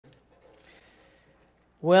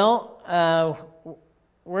Well,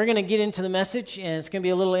 we're going to get into the message, and it's going to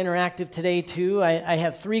be a little interactive today, too. I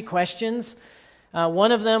have 3 questions.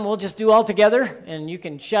 One of them we'll just do all together, and you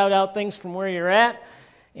can shout out things from where you're at.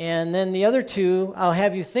 And then the other 2, I'll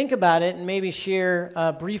have you think about it and maybe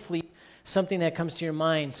share briefly something that comes to your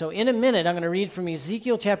mind. So in a minute, I'm going to read from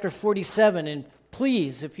Ezekiel chapter 47. And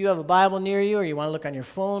please, if you have a Bible near you or you want to look on your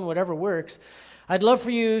phone, whatever works, I'd love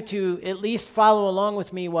for you to at least follow along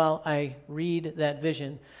with me while I read that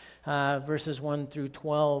vision, verses 1 through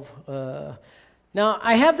 12. Now,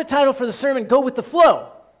 I have the title for the sermon, Go with the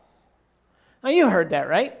Flow. Now, you heard that,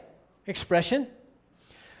 right? Expression.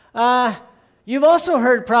 You've also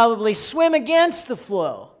heard probably swim against the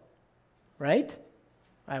flow, right?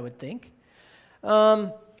 I would think.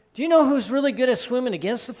 Do you know who's really good at swimming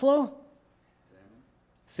against the flow? Salmon.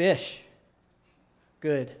 Fish.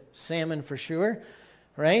 Good. Salmon for sure,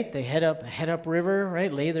 right? They head up river,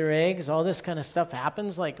 right? Lay their eggs. All this kind of stuff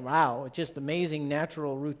happens. Like, wow, it's just amazing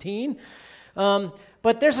natural routine.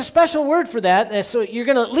 But there's a special word for that. So you're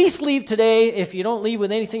going to at least leave today. If you don't leave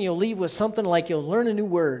with anything, you'll leave with something like you'll learn a new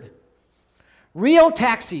word.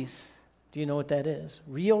 Rheotaxis. Do you know what that is?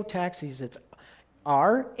 Rheotaxis. It's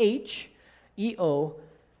R-H-E-O-T-A-X-I-S.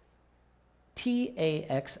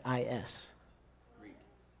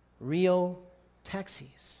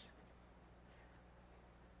 Rheotaxis.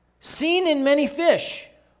 Seen in many fish,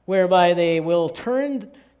 whereby they will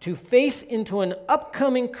turn to face into an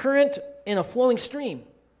upcoming current in a flowing stream.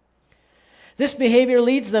 This behavior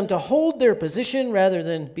leads them to hold their position rather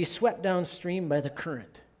than be swept downstream by the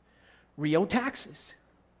current. Rheotaxis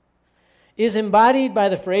is embodied by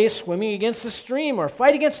the phrase swimming against the stream or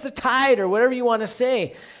fight against the tide or whatever you want to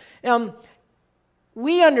say.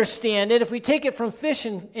 We understand it. If we take it from fish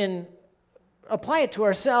and apply it to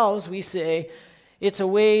ourselves, we say it's a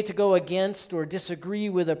way to go against or disagree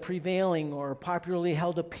with a prevailing or popularly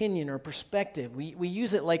held opinion or perspective. We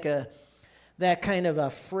use it like that kind of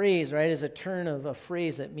a phrase, right, as a turn of a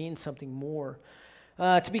phrase that means something more.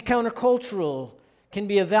 To be countercultural can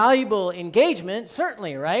be a valuable engagement,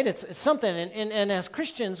 certainly, right? It's something, and as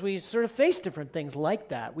Christians, we sort of face different things like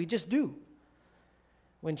that. We just do.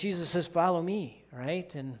 When Jesus says, follow me,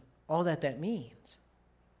 right, and all that means.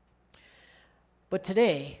 But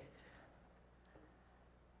today,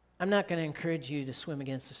 I'm not going to encourage you to swim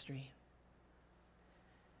against the stream.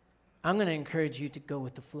 I'm going to encourage you to go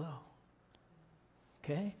with the flow.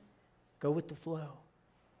 Okay? Go with the flow.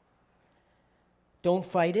 Don't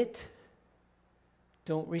fight it.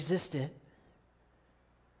 Don't resist it.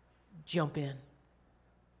 Jump in.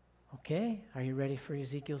 Okay? Are you ready for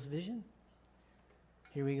Ezekiel's vision?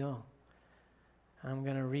 Here we go. I'm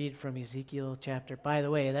going to read from Ezekiel chapter. By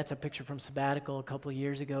the way, that's a picture from sabbatical a couple of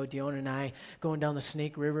years ago. Dion and I going down the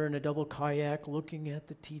Snake River in a double kayak, looking at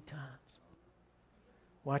the Tetons,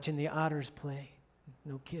 watching the otters play.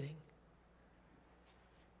 No kidding.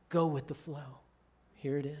 Go with the flow.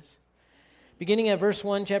 Here it is. Beginning at verse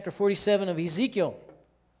 1, chapter 47 of Ezekiel.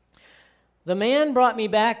 The man brought me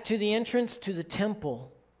back to the entrance to the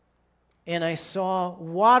temple, and I saw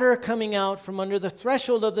water coming out from under the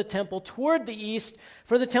threshold of the temple toward the east,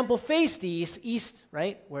 for the temple faced east,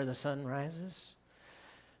 right, where the sun rises.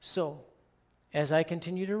 So, as I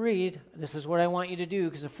continue to read, this is what I want you to do,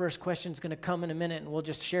 because the first question is going to come in a minute, and we'll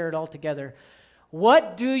just share it all together.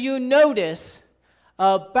 What do you notice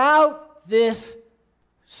about this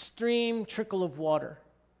stream trickle of water?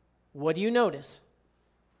 What do you notice?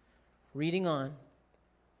 Reading on.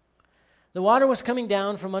 The water was coming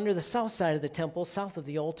down from under the south side of the temple, south of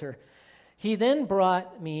the altar. He then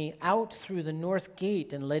brought me out through the north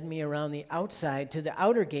gate and led me around the outside to the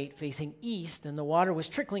outer gate facing east, and the water was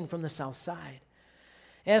trickling from the south side.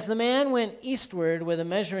 As the man went eastward with a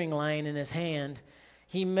measuring line in his hand,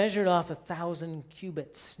 he measured off 1,000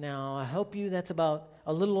 cubits. Now, I help you, that's about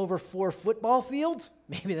a little over 4 football fields.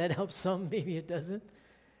 Maybe that helps some, maybe it doesn't.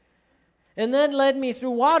 And then led me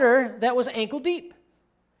through water that was ankle deep.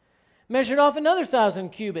 Measured off another 1,000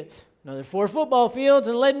 cubits, another 4 football fields,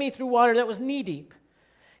 and led me through water that was knee deep.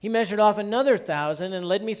 He measured off another 1,000 and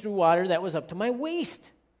led me through water that was up to my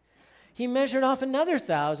waist. He measured off another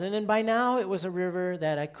 1,000, and by now it was a river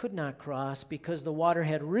that I could not cross because the water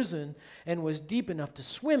had risen and was deep enough to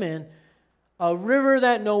swim in, a river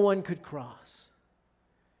that no one could cross.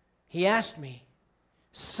 He asked me,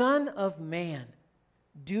 Son of man,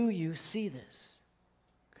 do you see this?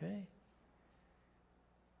 Okay.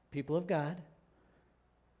 People of God,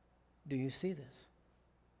 do you see this?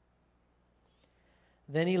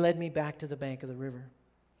 Then he led me back to the bank of the river.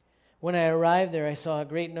 When I arrived there, I saw a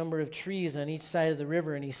great number of trees on each side of the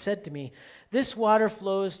river, and he said to me, "This water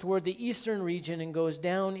flows toward the eastern region and goes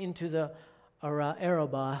down into the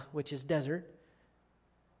Arabah, which is desert,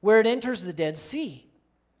 where it enters the Dead Sea.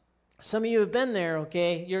 Some of you have been there,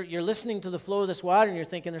 okay? You're listening to the flow of this water, and you're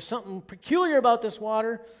thinking, there's something peculiar about this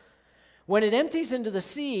water. When it empties into the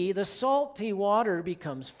sea, the salty water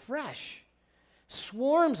becomes fresh.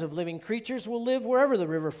 Swarms of living creatures will live wherever the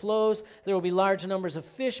river flows. There will be large numbers of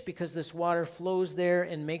fish because this water flows there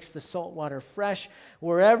and makes the salt water fresh.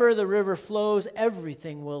 Wherever the river flows,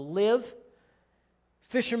 everything will live.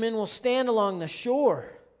 Fishermen will stand along the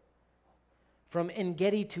shore from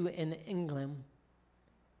En-Gedi to En-Eglaim.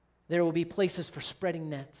 There will be places for spreading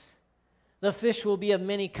nets. The fish will be of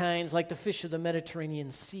many kinds, like the fish of the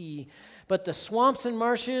Mediterranean Sea. But the swamps and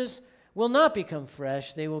marshes will not become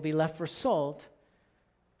fresh. They will be left for salt.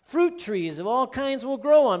 Fruit trees of all kinds will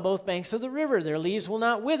grow on both banks of the river. Their leaves will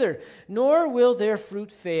not wither, nor will their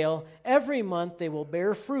fruit fail. Every month they will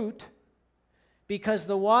bear fruit, because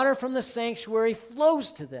the water from the sanctuary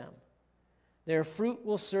flows to them. Their fruit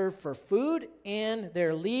will serve for food, and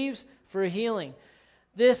their leaves for healing.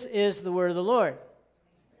 This is the word of the Lord.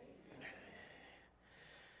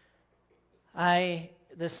 I,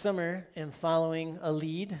 this summer, am following a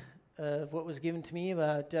lead of what was given to me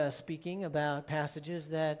about speaking about passages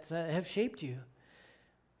that have shaped you.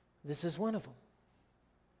 This is one of them.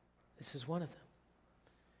 This is one of them.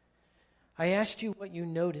 I asked you what you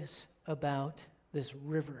notice about this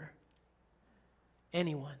river.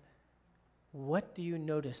 Anyone, what do you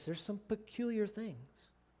notice? There's some peculiar things.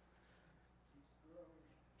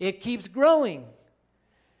 It keeps growing.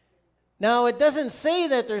 Now, it doesn't say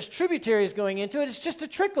that there's tributaries going into it. It's just a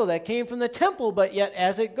trickle that came from the temple, but yet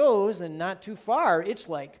as it goes, and not too far, it's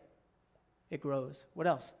like it grows. What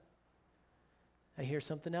else? I hear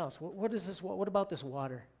something else. What is this? What about this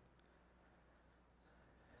water?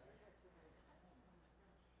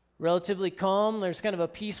 Relatively calm. There's kind of a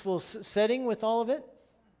peaceful setting with all of it.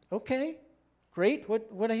 Okay, great.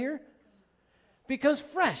 What I hear? Becomes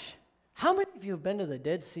fresh. How many of you have been to the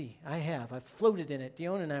Dead Sea? I have. I've floated in it.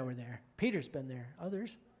 Dion and I were there. Peter's been there.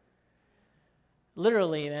 Others.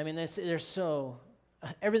 Literally, I mean, there's so,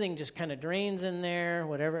 everything just kind of drains in there,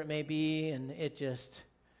 whatever it may be, and it just,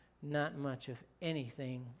 not much of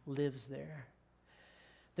anything lives there.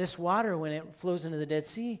 This water, when it flows into the Dead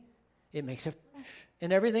Sea, it makes it fresh,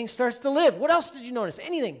 and everything starts to live. What else did you notice?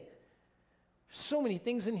 Anything. So many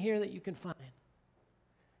things in here that you can find.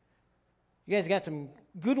 You guys got some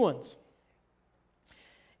good ones.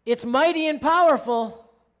 It's mighty and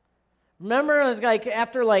powerful. Remember, it's like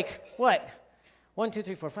after like what? 1, 2,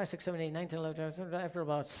 3, 4, 5, 6, 7, 8, 9, 10, 11, 12, after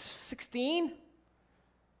about 16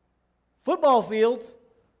 football fields,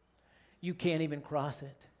 you can't even cross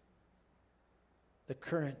it. The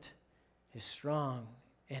current is strong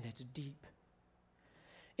and it's deep.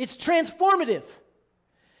 It's transformative.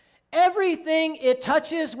 Everything it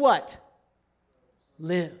touches, what?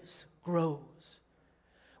 Lives, grows.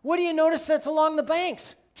 What do you notice that's along the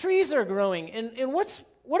banks? Trees are growing. And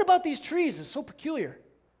what about these trees is so peculiar?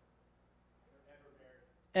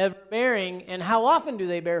 Ever-bearing. And how often do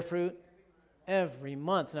they bear fruit? Every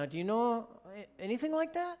month. Now, do you know anything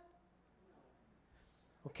like that?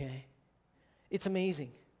 Okay. It's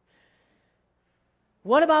amazing.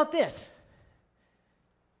 What about this?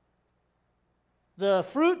 The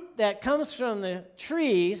fruit that comes from the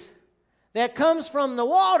trees, that comes from the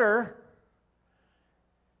water,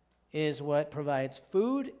 is what provides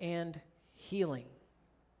food and healing.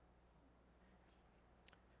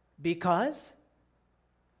 Because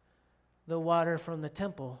the water from the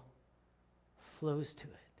temple flows to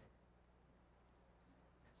it.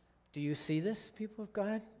 Do you see this, people of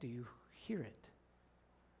God? Do you hear it?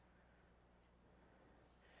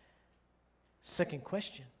 Second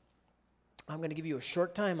question. I'm going to give you a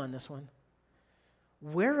short time on this one.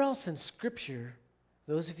 Where else in Scripture,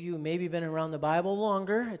 those of you who maybe been around the Bible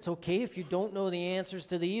longer, it's okay if you don't know the answers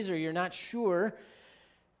to these or you're not sure,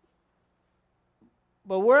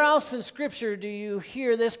 but where else in Scripture do you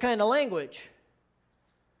hear this kind of language?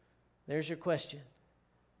 There's your question.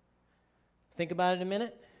 Think about it a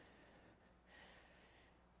minute.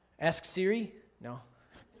 Ask Siri? No.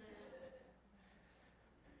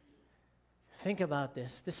 Think about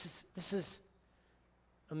this. This is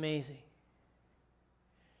amazing.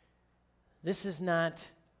 This is not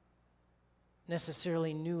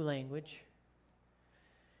necessarily new language.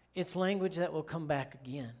 It's language that will come back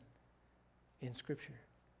again in Scripture.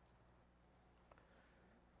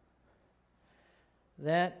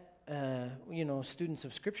 That, students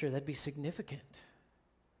of Scripture, that'd be significant.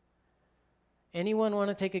 Anyone want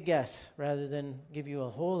to take a guess rather than give you a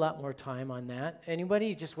whole lot more time on that?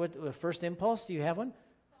 Anybody? Just what first impulse? Do you have one?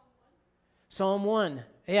 Psalm 1.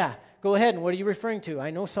 Yeah, go ahead. And what are you referring to? I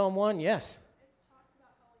know Psalm 1, yes.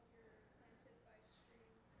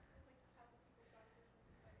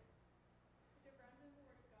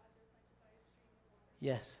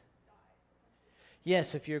 Yes.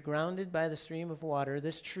 Yes, if you're grounded by the stream of water,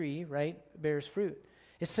 this tree, right, bears fruit.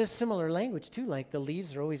 It says similar language too, like the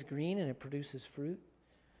leaves are always green and it produces fruit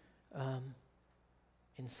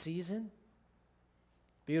in season.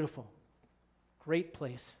 Beautiful. Great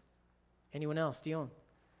place. Anyone else? Dion?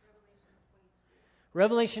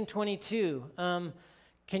 Revelation 22.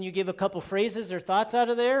 Can you give a couple phrases or thoughts out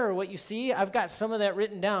of there or what you see? I've got some of that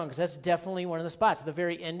written down because that's definitely one of the spots at the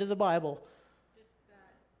very end of the Bible. Just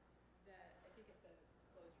that I think it says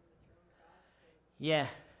it flows from the throne of God. Yeah.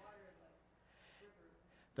 Water is like river.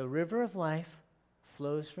 The river of life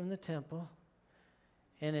flows from the temple,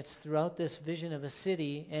 and it's throughout this vision of a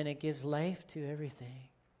city, and it gives life to everything.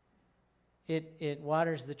 It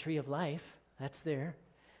waters the tree of life. That's there.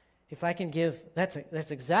 If I can give, that's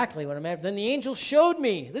exactly what I'm after. Then the angel showed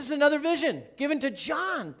me. This is another vision given to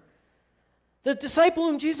John, the disciple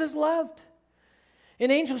whom Jesus loved.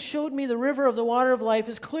 An angel showed me the river of the water of life,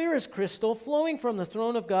 as clear as crystal, flowing from the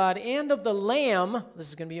throne of God and of the Lamb. This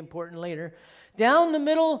is going to be important later. Down the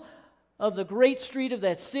middle of the great street of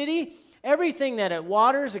that city, everything that it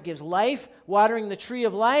waters, it gives life, watering the tree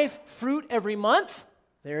of life, fruit every month.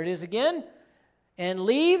 There it is again. And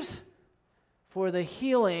leaves for the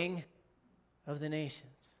healing of the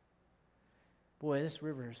nations. Boy, this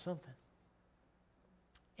river is something.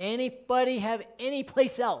 Anybody have any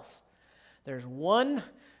place else? There's one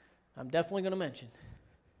I'm definitely going to mention.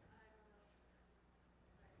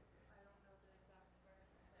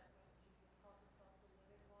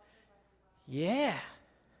 Yeah.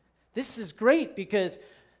 This is great because,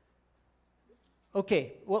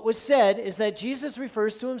 okay, what was said is that Jesus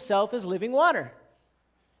refers to himself as living water.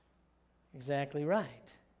 Exactly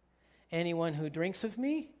right. Anyone who drinks of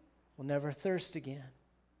me will never thirst again.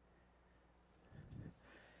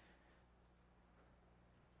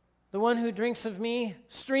 The one who drinks of me,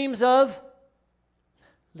 streams of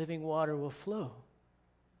living water will flow.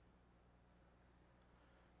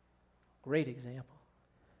 Great example.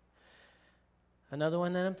 Another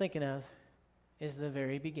one that I'm thinking of is the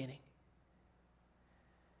very beginning.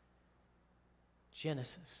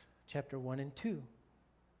 Genesis chapter 1 and 2.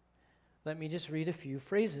 Let me just read a few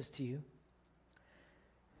phrases to you.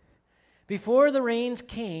 Before the rains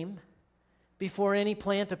came, before any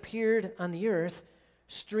plant appeared on the earth,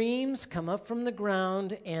 streams come up from the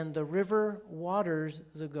ground, and the river waters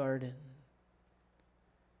the garden.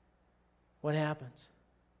 What happens?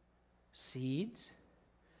 Seeds,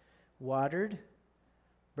 watered,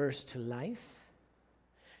 burst to life.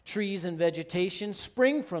 Trees and vegetation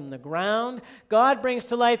spring from the ground. God brings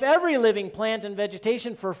to life every living plant and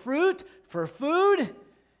vegetation for fruit, for food,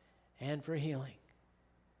 and for healing.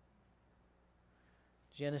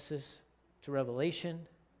 Genesis to Revelation.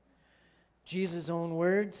 Jesus' own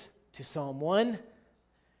words to Psalm 1,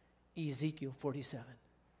 Ezekiel 47.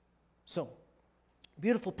 So,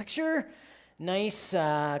 beautiful picture, nice,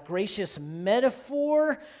 gracious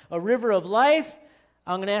metaphor, a river of life.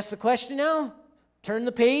 I'm going to ask the question now. Turn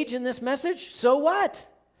the page in this message. So what?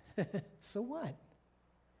 So what?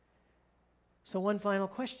 So one final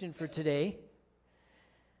question for today.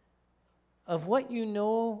 Of what you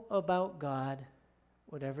know about God,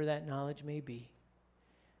 whatever that knowledge may be,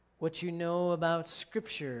 what you know about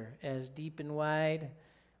Scripture, as deep and wide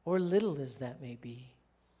or little as that may be,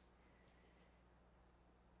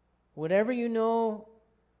 whatever you know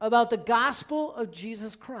about the gospel of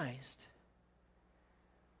Jesus Christ,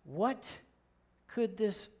 what could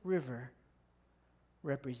this river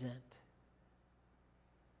represent?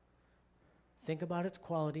 Think about its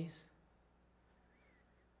qualities.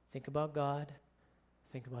 Think about God.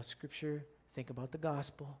 Think about Scripture. Think about the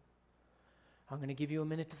gospel. I'm going to give you a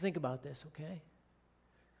minute to think about this, okay?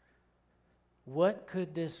 What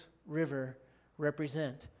could this river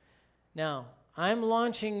represent? Now, I'm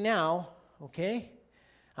launching now, okay?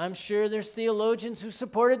 I'm sure there's theologians who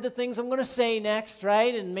supported the things I'm going to say next,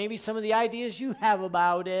 right? And maybe some of the ideas you have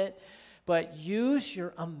about it. But use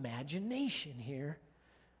your imagination here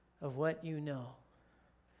of what you know.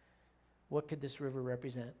 What could this river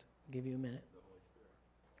represent? I'll give you a minute.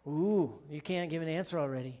 Ooh, you can't give an answer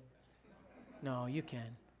already. No, you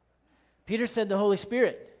can. Peter said the Holy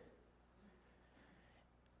Spirit.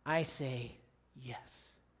 I say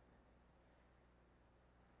yes.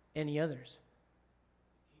 Any others?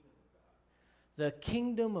 The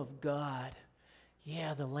kingdom of God.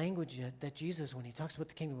 Yeah, the language that Jesus, when he talks about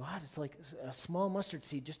the kingdom of God, it's like a small mustard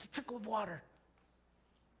seed, just a trickle of water.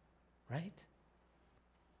 Right?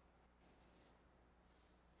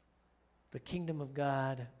 The kingdom of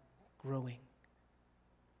God growing.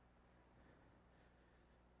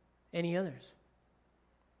 Any others?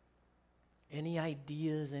 Any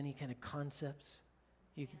ideas, any kind of concepts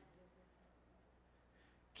You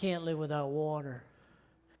can't live without water.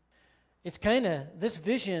 It's kind of, this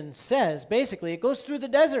vision says, basically, it goes through the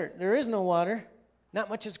desert. There is no water. Not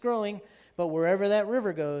much is growing, but wherever that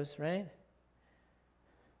river goes, right?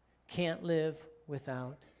 Can't live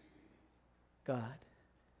without God.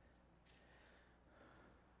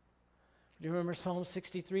 Do you remember Psalm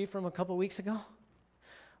 63 from a couple weeks ago?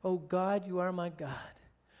 Oh God, you are my God.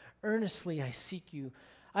 Earnestly I seek you.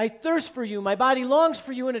 I thirst for you. My body longs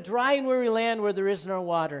for you in a dry and weary land where there is no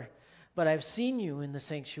water. But I've seen you in the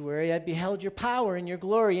sanctuary. I beheld your power and your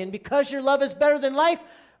glory. And because your love is better than life,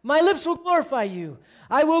 my lips will glorify you.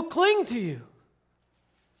 I will cling to you.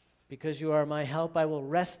 Because you are my help, I will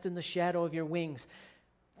rest in the shadow of your wings.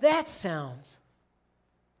 That sounds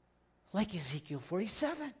like Ezekiel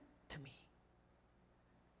 47 to me.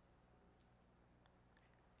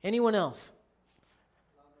 Anyone else?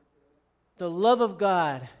 The love of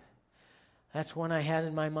God. That's one I had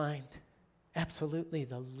in my mind. Absolutely,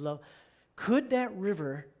 the love. Could that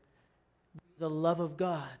river be the love of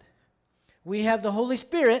God? We have the Holy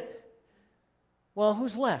Spirit. Well,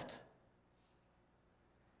 who's left?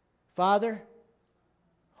 Father,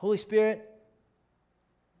 Holy Spirit,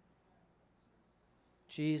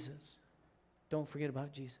 Jesus. Don't forget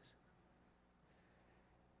about Jesus.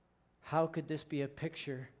 How could this be a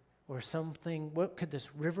picture or something? What could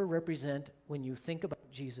this river represent when you think about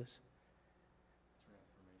Jesus?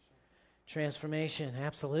 Transformation,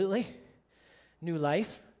 absolutely. New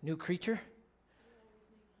life, new creature.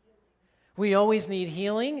 We always need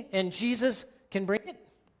healing, and Jesus can bring it.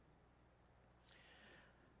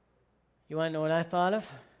 You want to know what I thought of?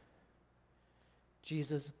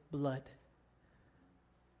 Jesus' blood.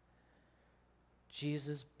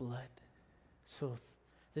 Jesus' blood. So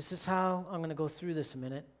this is how I'm going to go through this a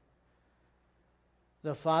minute.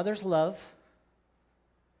 The Father's love,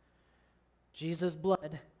 Jesus'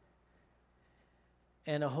 blood,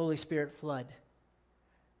 and a Holy Spirit flood.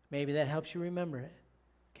 Maybe that helps you remember it.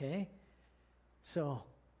 Okay? So,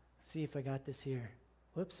 let's see if I got this here.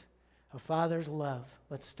 Whoops. A Father's love.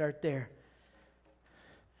 Let's start there.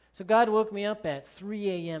 So God woke me up at 3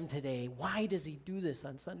 a.m. today. Why does he do this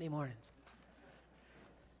on Sunday mornings?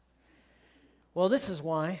 Well, this is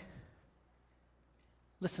why.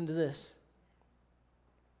 Listen to this.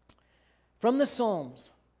 From the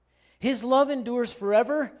Psalms, his love endures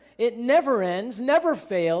forever. It never ends, never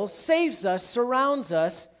fails, saves us, surrounds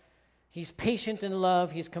us. He's patient in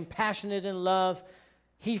love. He's compassionate in love.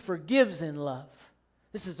 He forgives in love.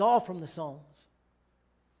 This is all from the Psalms.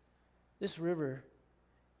 This river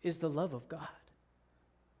is the love of God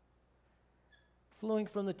flowing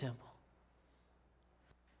from the temple.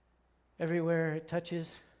 Everywhere it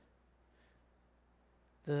touches,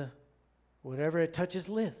 whatever it touches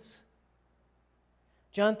lives.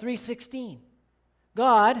 John 3:16.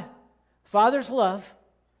 God, Father's love,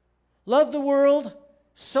 loved the world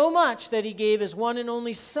so much that he gave his one and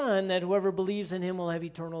only Son, that whoever believes in him will have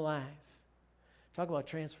eternal life. Talk about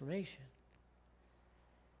transformation.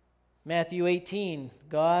 Matthew 18,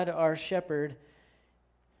 God our shepherd,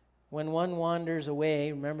 when one wanders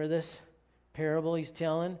away, remember this parable he's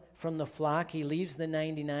telling? From the flock, he leaves the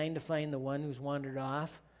 99 to find the one who's wandered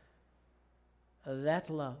off. That's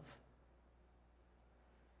love.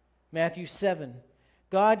 Matthew 7,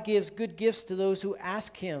 God gives good gifts to those who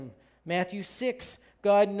ask him. Matthew 6,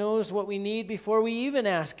 God knows what we need before we even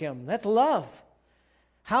ask him. That's love.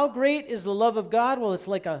 How great is the love of God? Well, it's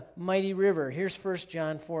like a mighty river. Here's 1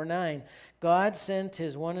 John 4:9. God sent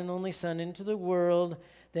his one and only Son into the world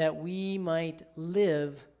that we might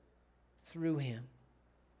live through him.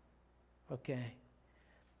 Okay.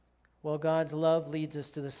 Well, God's love leads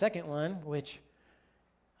us to the second one, which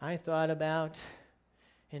I thought about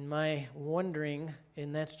in my wondering,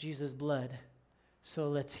 and that's Jesus' blood. So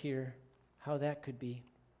let's hear how that could be.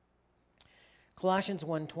 Colossians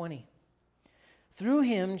 1:20. Through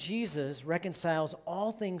him, Jesus reconciles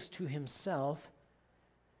all things to himself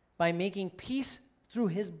by making peace through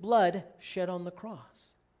his blood shed on the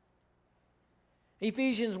cross.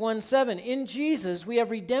 Ephesians 1:7. In Jesus, we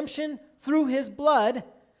have redemption through his blood,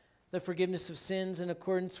 the forgiveness of sins in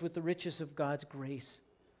accordance with the riches of God's grace.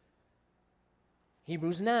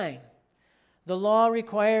 Hebrews 9. The law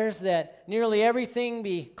requires that nearly everything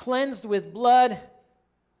be cleansed with blood,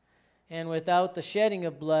 and without the shedding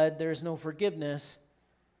of blood, there is no forgiveness.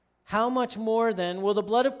 How much more then will the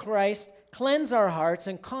blood of Christ cleanse our hearts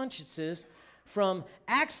and consciences from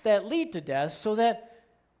acts that lead to death, so that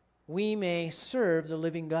we may serve the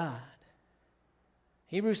living God?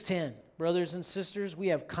 Hebrews 10. Brothers and sisters, we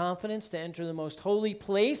have confidence to enter the most holy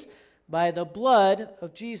place by the blood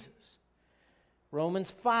of Jesus.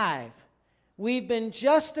 Romans 5. We've been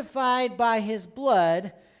justified by his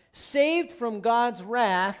blood, saved from God's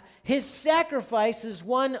wrath. His sacrifice is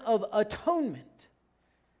one of atonement.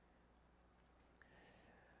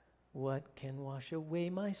 What can wash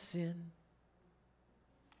away my sin?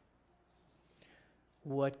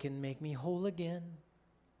 What can make me whole again?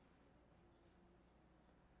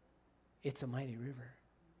 It's a mighty river,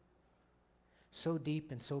 so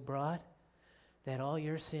deep and so broad that all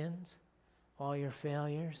your sins, all your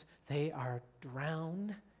failures, they are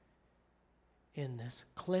drowned in this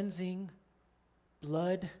cleansing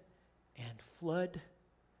blood and flood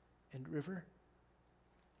and river.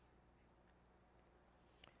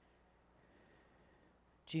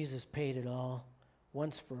 Jesus paid it all,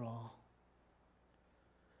 once for all.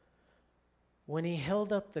 When he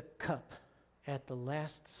held up the cup at the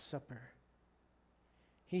Last Supper,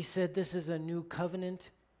 he said, "This is a new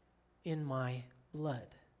covenant in my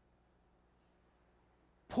blood,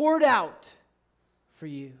 poured out for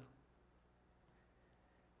you."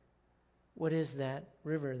 What is that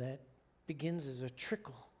river that begins as a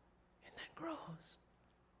trickle and then grows?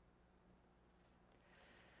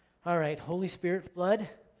 All right, Holy Spirit flood.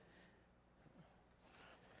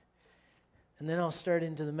 And then I'll start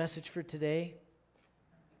into the message for today.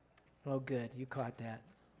 Oh, good. You caught that.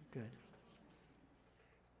 Good.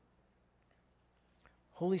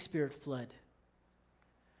 Holy Spirit flood.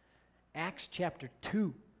 Acts chapter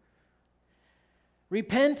 2.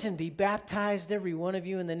 Repent and be baptized, every one of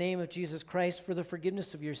you, in the name of Jesus Christ for the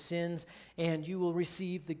forgiveness of your sins, and you will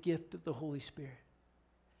receive the gift of the Holy Spirit.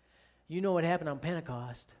 You know what happened on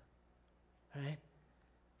Pentecost, right?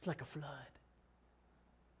 It's like a flood.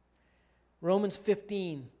 Romans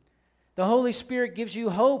 15. The Holy Spirit gives you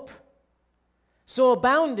hope, so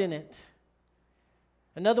abound in it.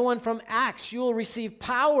 Another one from Acts, you will receive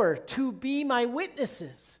power to be my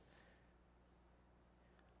witnesses.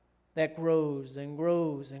 That grows and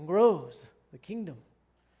grows and grows, the kingdom.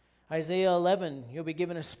 Isaiah 11, you'll be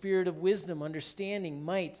given a spirit of wisdom, understanding,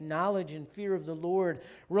 might, knowledge, and fear of the Lord.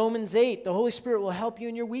 Romans 8, the Holy Spirit will help you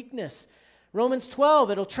in your weakness. Romans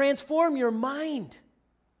 12, it'll transform your mind.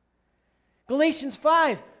 Galatians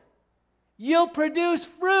 5, you'll produce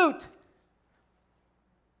fruit.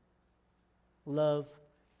 Love,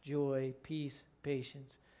 joy, peace,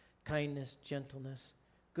 patience, kindness, gentleness,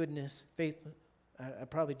 goodness, faithfulness. I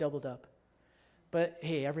probably doubled up. But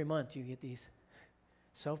hey, every month you get these.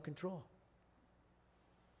 Self-control.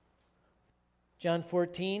 John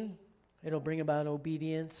 14, it'll bring about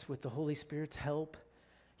obedience with the Holy Spirit's help.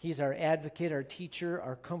 He's our advocate, our teacher,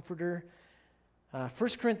 our comforter. 1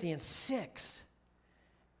 Corinthians 6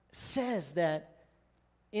 says that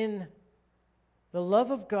in the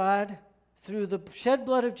love of God, through the shed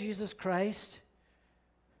blood of Jesus Christ,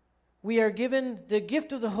 we are given the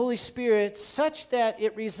gift of the Holy Spirit such that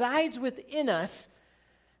it resides within us,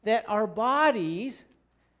 that our bodies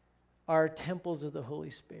are temples of the Holy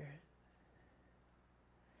Spirit.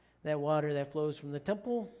 That water that flows from the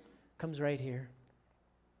temple comes right here.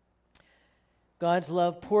 God's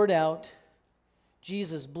love poured out,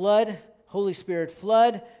 Jesus' blood, Holy Spirit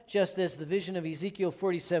flood, just as the vision of Ezekiel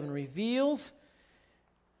 47 reveals.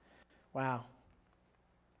 Wow.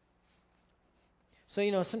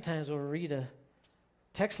 So, sometimes we'll read a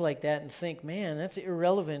text like that and think, man, that's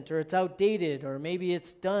irrelevant, or it's outdated, or maybe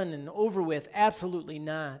it's done and over with. Absolutely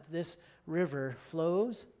not. This river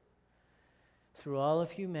flows through all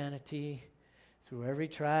of humanity, through every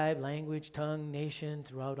tribe, language, tongue, nation,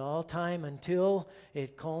 throughout all time, until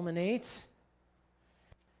it culminates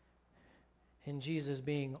in Jesus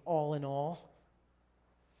being all in all.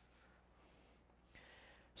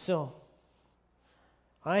 So,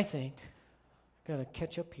 I think, got to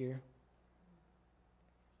catch up here.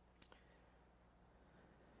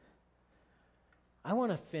 I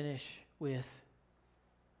want to finish with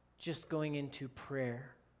just going into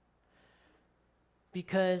prayer.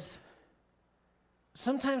 Because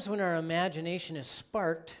sometimes when our imagination is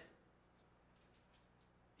sparked,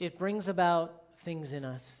 it brings about things in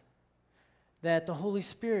us that the Holy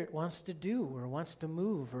Spirit wants to do, or wants to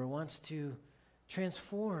move, or wants to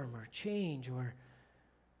transform, or change, or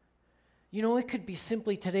it could be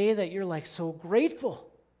simply today that you're like so grateful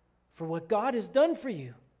for what God has done for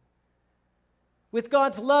you. With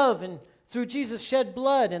God's love and through Jesus' shed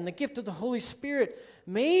blood and the gift of the Holy Spirit,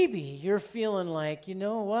 maybe you're feeling like, you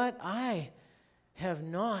know what? I have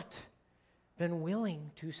not been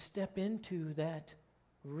willing to step into that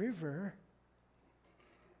river.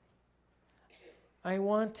 I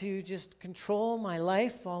want to just control my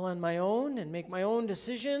life all on my own and make my own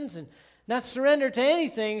decisions and not surrender to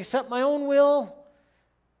anything except my own will.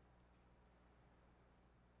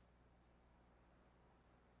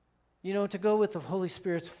 You know, to go with the Holy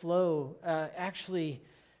Spirit's flow actually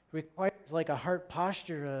requires like a heart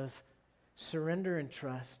posture of surrender and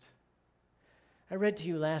trust. I read to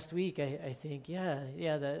you last week, I think,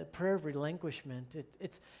 the prayer of relinquishment.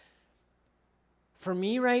 It's for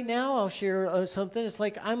me right now, I'll share something. It's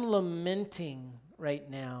like I'm lamenting right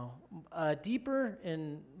now, deeper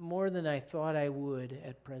and more than I thought I would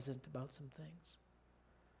at present about some things.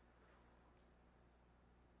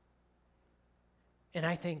 And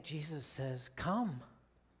I think Jesus says, come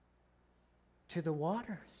to the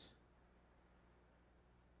waters.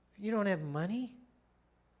 You don't have money.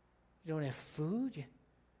 You don't have food. You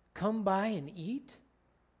come by and eat.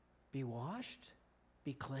 Be washed.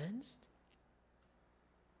 Be cleansed.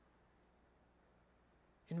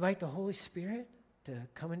 Invite the Holy Spirit to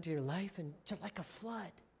come into your life and just like a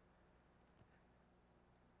flood.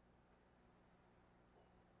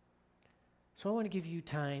 So I want to give you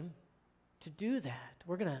time to do that.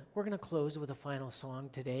 We're gonna close with a final song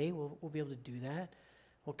today. We'll be able to do that.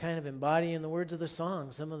 We'll kind of embody in the words of the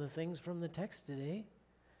song some of the things from the text today.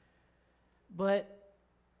 But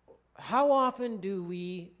how often do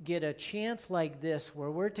we get a chance like this where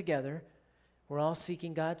we're together, we're all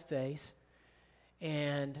seeking God's face,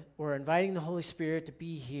 and we're inviting the Holy Spirit to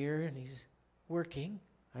be here, and He's working,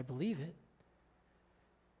 I believe it,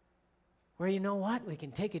 where you know what? We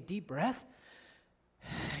can take a deep breath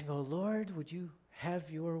and go, Lord, would you have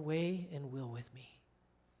your way and will with me?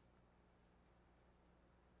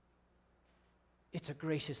 It's a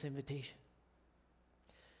gracious invitation.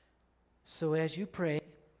 So as you pray,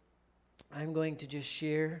 I'm going to just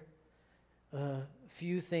share a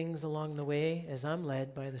few things along the way as I'm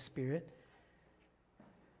led by the Spirit.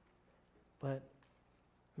 But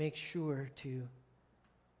make sure to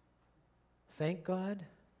thank God,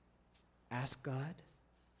 ask God,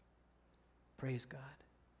 praise God.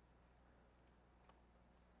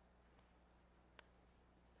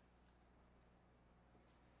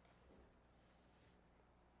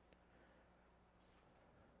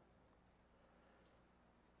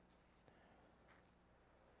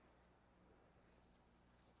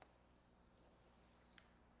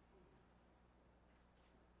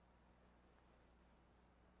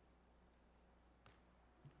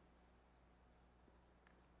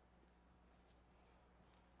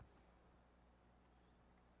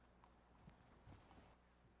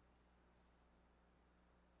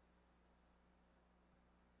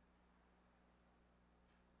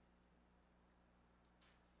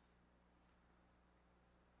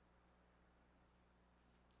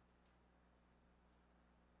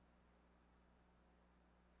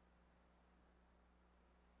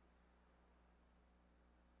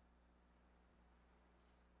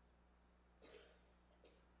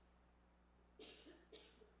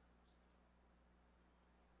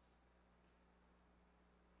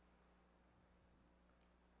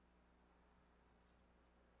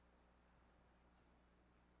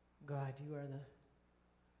 God, you are the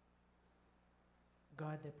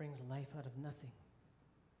God that brings life out of nothing.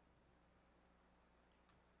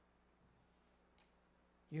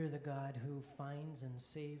 You're the God who finds and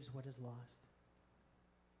saves what is lost.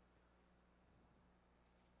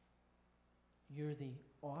 You're the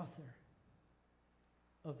author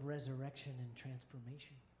of resurrection and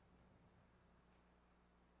transformation.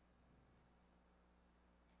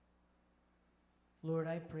 Lord,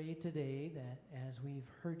 I pray today that as we've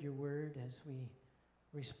heard your word, as we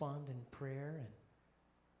respond in prayer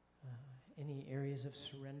and any areas of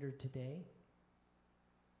surrender today,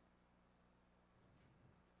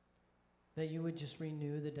 that you would just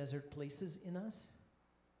renew the desert places in us.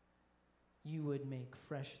 You would make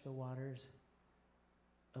fresh the waters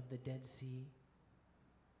of the Dead Sea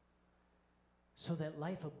so that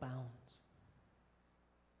life abounds,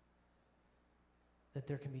 that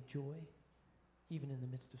there can be joy even in the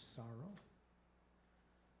midst of sorrow.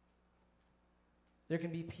 There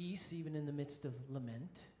can be peace even in the midst of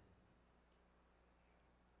lament.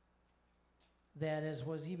 That, as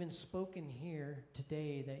was even spoken here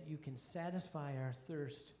today, that you can satisfy our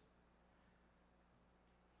thirst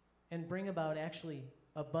and bring about actually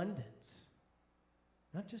abundance.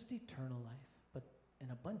 Not just eternal life, but an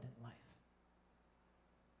abundant life.